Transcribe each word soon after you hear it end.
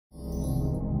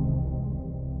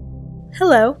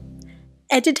Hello!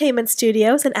 Edutainment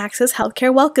Studios and Access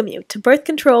Healthcare welcome you to Birth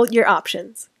Control Your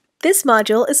Options. This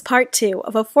module is part 2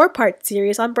 of a 4-part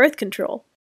series on birth control.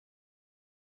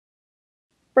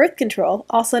 Birth control,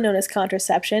 also known as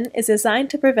contraception, is designed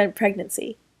to prevent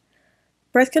pregnancy.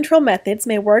 Birth control methods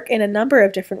may work in a number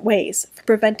of different ways, from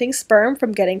preventing sperm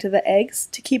from getting to the eggs,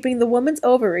 to keeping the woman's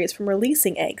ovaries from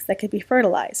releasing eggs that could be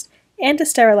fertilized, and to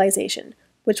sterilization,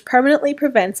 which permanently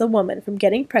prevents a woman from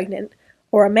getting pregnant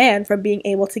or a man from being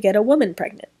able to get a woman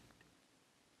pregnant.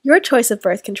 Your choice of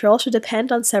birth control should depend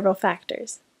on several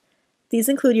factors. These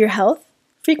include your health,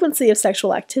 frequency of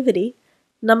sexual activity,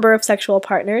 number of sexual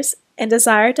partners, and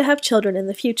desire to have children in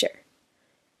the future.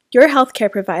 Your healthcare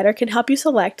provider can help you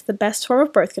select the best form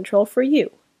of birth control for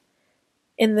you.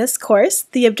 In this course,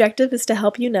 the objective is to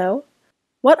help you know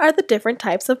what are the different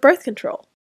types of birth control.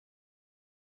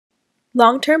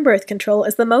 Long-term birth control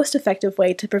is the most effective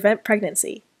way to prevent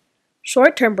pregnancy.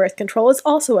 Short-term birth control is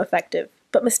also effective,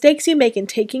 but mistakes you make in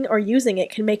taking or using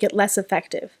it can make it less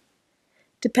effective.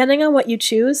 Depending on what you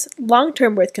choose,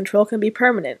 long-term birth control can be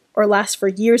permanent or last for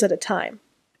years at a time.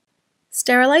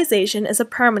 Sterilization is a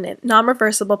permanent,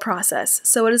 non-reversible process,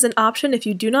 so it is an option if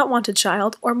you do not want a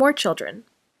child or more children.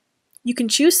 You can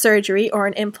choose surgery or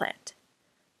an implant.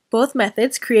 Both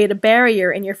methods create a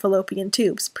barrier in your fallopian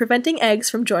tubes, preventing eggs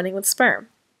from joining with sperm.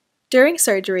 During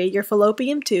surgery, your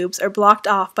fallopian tubes are blocked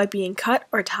off by being cut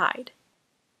or tied.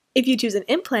 If you choose an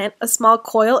implant, a small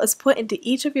coil is put into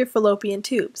each of your fallopian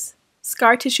tubes.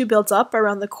 Scar tissue builds up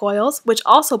around the coils, which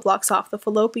also blocks off the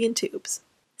fallopian tubes.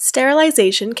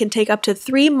 Sterilization can take up to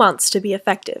 3 months to be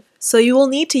effective, so you will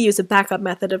need to use a backup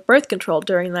method of birth control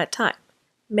during that time.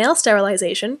 Male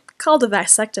sterilization, called a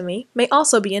vasectomy, may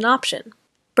also be an option.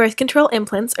 Birth control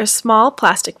implants are small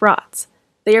plastic rods.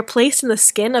 They are placed in the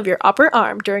skin of your upper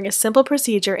arm during a simple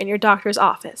procedure in your doctor's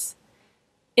office.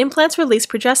 Implants release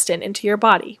progestin into your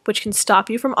body, which can stop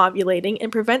you from ovulating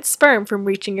and prevent sperm from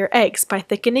reaching your eggs by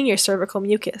thickening your cervical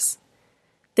mucus.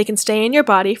 They can stay in your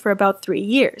body for about 3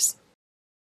 years.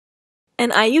 An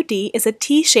IUD is a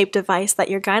T-shaped device that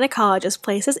your gynecologist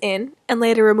places in and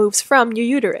later removes from your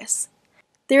uterus.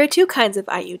 There are 2 kinds of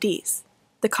IUDs,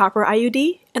 the copper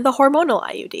IUD and the hormonal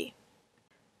IUD.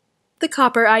 The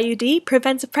copper IUD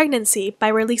prevents pregnancy by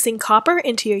releasing copper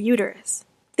into your uterus.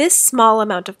 This small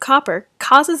amount of copper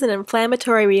causes an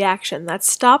inflammatory reaction that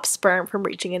stops sperm from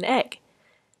reaching an egg.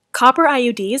 Copper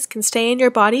IUDs can stay in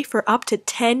your body for up to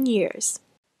 10 years.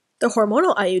 The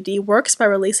hormonal IUD works by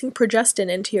releasing progestin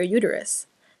into your uterus.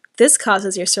 This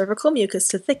causes your cervical mucus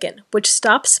to thicken, which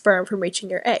stops sperm from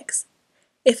reaching your eggs.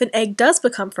 If an egg does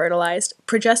become fertilized,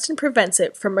 progestin prevents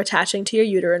it from attaching to your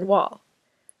uterine wall.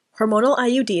 Hormonal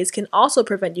IUDs can also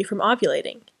prevent you from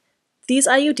ovulating. These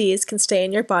IUDs can stay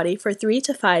in your body for 3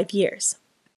 to 5 years.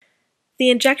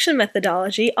 The injection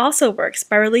methodology also works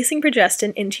by releasing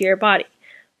progestin into your body,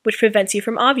 which prevents you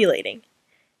from ovulating.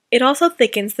 It also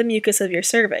thickens the mucus of your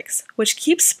cervix, which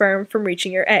keeps sperm from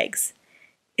reaching your eggs.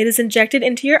 It is injected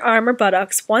into your arm or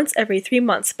buttocks once every 3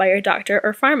 months by your doctor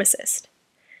or pharmacist.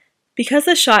 Because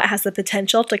the shot has the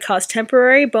potential to cause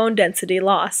temporary bone density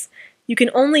loss, you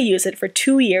can only use it for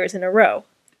 2 years in a row.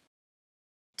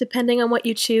 Depending on what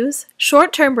you choose,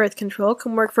 short-term birth control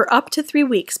can work for up to 3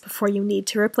 weeks before you need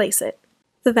to replace it.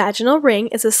 The vaginal ring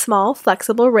is a small,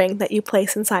 flexible ring that you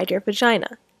place inside your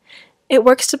vagina. It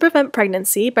works to prevent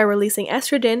pregnancy by releasing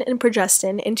estrogen and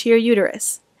progestin into your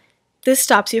uterus. This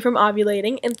stops you from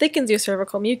ovulating and thickens your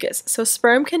cervical mucus so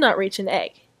sperm cannot reach an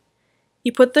egg.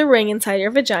 You put the ring inside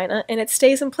your vagina and it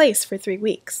stays in place for 3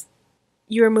 weeks.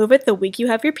 You remove it the week you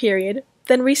have your period,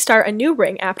 then restart a new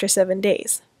ring after 7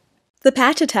 days. The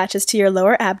patch attaches to your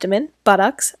lower abdomen,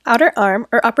 buttocks, outer arm,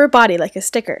 or upper body like a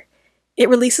sticker. It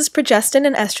releases progestin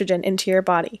and estrogen into your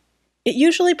body. It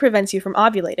usually prevents you from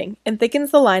ovulating and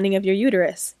thickens the lining of your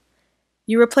uterus.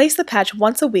 You replace the patch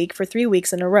once a week for 3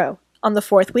 weeks in a row. On the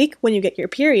 4th week, when you get your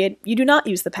period, you do not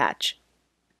use the patch.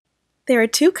 There are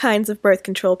 2 kinds of birth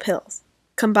control pills,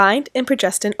 combined and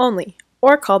progestin only,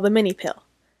 or called the mini pill.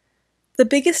 The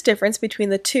biggest difference between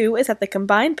the 2 is that the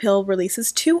combined pill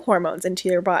releases 2 hormones into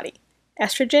your body,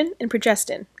 estrogen and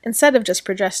progestin, instead of just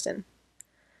progestin.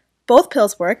 Both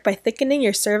pills work by thickening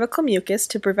your cervical mucus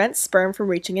to prevent sperm from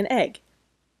reaching an egg.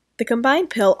 The combined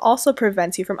pill also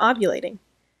prevents you from ovulating.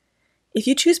 If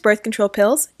you choose birth control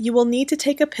pills, you will need to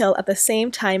take a pill at the same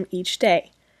time each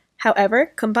day.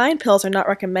 However, combined pills are not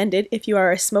recommended if you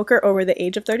are a smoker over the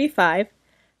age of 35,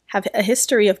 have a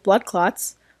history of blood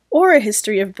clots, or a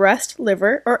history of breast,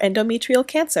 liver, or endometrial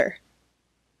cancer.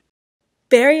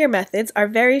 Barrier methods are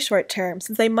very short-term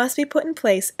since they must be put in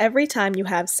place every time you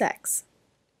have sex.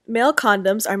 Male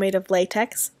condoms are made of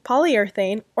latex,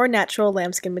 polyurethane, or natural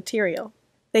lambskin material.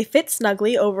 They fit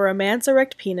snugly over a man's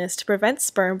erect penis to prevent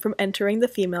sperm from entering the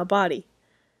female body.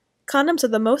 Condoms are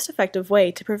the most effective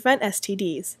way to prevent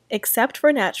STDs, except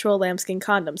for natural lambskin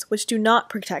condoms, which do not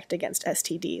protect against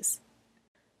STDs.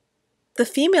 The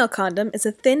female condom is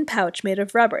a thin pouch made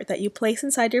of rubber that you place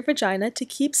inside your vagina to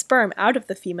keep sperm out of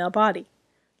the female body.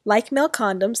 Like male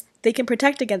condoms, they can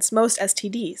protect against most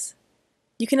STDs.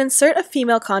 You can insert a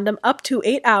female condom up to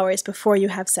 8 hours before you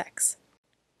have sex.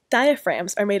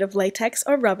 Diaphragms are made of latex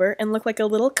or rubber and look like a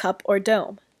little cup or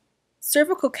dome.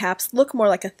 Cervical caps look more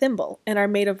like a thimble and are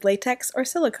made of latex or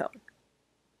silicone.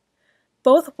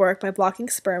 Both work by blocking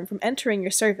sperm from entering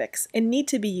your cervix and need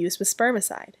to be used with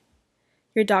spermicide.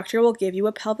 Your doctor will give you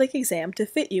a pelvic exam to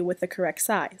fit you with the correct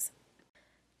size.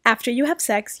 After you have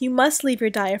sex, you must leave your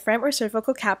diaphragm or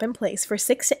cervical cap in place for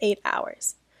 6 to 8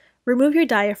 hours. Remove your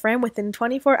diaphragm within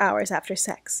 24 hours after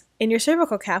sex, and your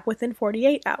cervical cap within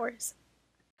 48 hours.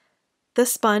 The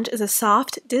sponge is a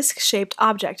soft, disc-shaped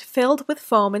object filled with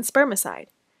foam and spermicide.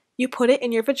 You put it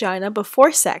in your vagina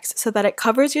before sex so that it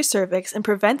covers your cervix and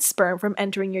prevents sperm from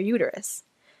entering your uterus.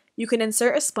 You can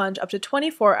insert a sponge up to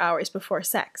 24 hours before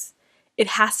sex. It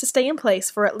has to stay in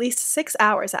place for at least 6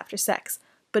 hours after sex,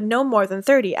 but no more than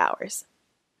 30 hours.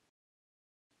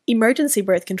 Emergency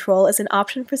birth control is an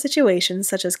option for situations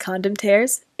such as condom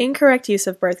tears, incorrect use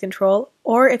of birth control,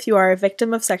 or if you are a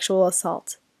victim of sexual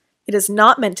assault. It is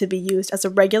not meant to be used as a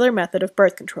regular method of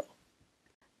birth control.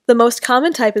 The most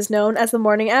common type is known as the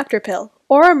morning after pill,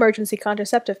 or emergency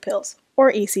contraceptive pills,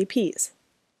 or ECPs.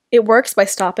 It works by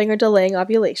stopping or delaying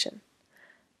ovulation.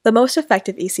 The most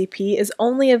effective ECP is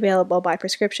only available by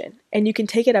prescription, and you can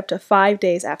take it up to 5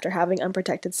 days after having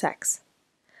unprotected sex.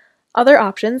 Other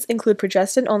options include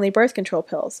progestin-only birth control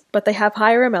pills, but they have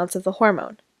higher amounts of the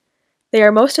hormone. They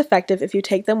are most effective if you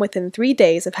take them within 3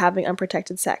 days of having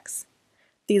unprotected sex.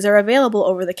 These are available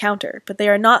over the counter, but they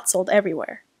are not sold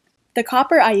everywhere. The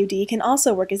copper IUD can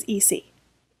also work as EC.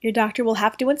 Your doctor will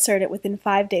have to insert it within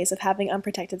 5 days of having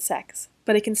unprotected sex,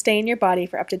 but it can stay in your body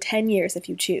for up to 10 years if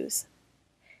you choose.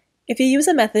 If you use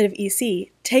a method of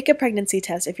EC, take a pregnancy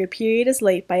test if your period is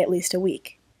late by at least a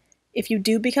week. If you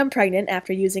do become pregnant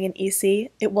after using an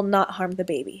EC, it will not harm the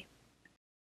baby.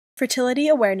 Fertility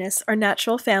awareness or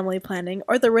natural family planning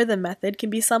or the rhythm method can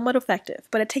be somewhat effective,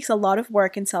 but it takes a lot of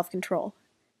work and self-control.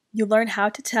 You learn how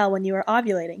to tell when you are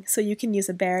ovulating so you can use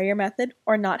a barrier method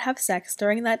or not have sex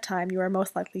during that time you are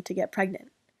most likely to get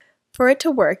pregnant. For it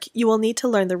to work, you will need to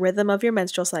learn the rhythm of your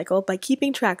menstrual cycle by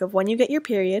keeping track of when you get your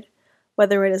period,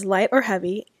 whether it is light or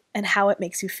heavy, and how it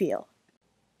makes you feel.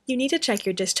 You need to check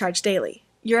your discharge daily.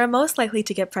 You are most likely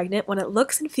to get pregnant when it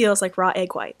looks and feels like raw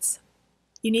egg whites.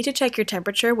 You need to check your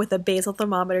temperature with a basal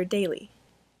thermometer daily.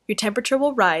 Your temperature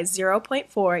will rise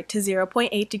 0.4 to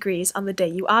 0.8 degrees on the day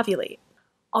you ovulate.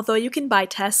 Although you can buy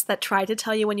tests that try to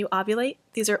tell you when you ovulate,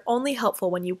 these are only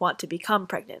helpful when you want to become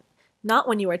pregnant, not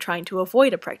when you are trying to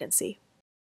avoid a pregnancy.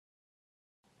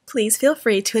 Please feel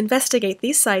free to investigate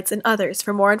these sites and others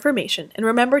for more information, and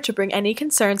remember to bring any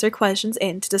concerns or questions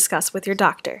in to discuss with your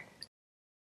doctor.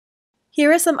 Here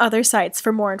are some other sites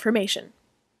for more information.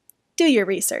 Do your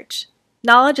research.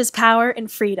 Knowledge is power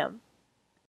and freedom.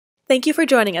 Thank you for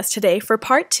joining us today for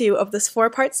part 2 of this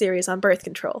 4-part series on birth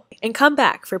control, and come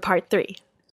back for part 3.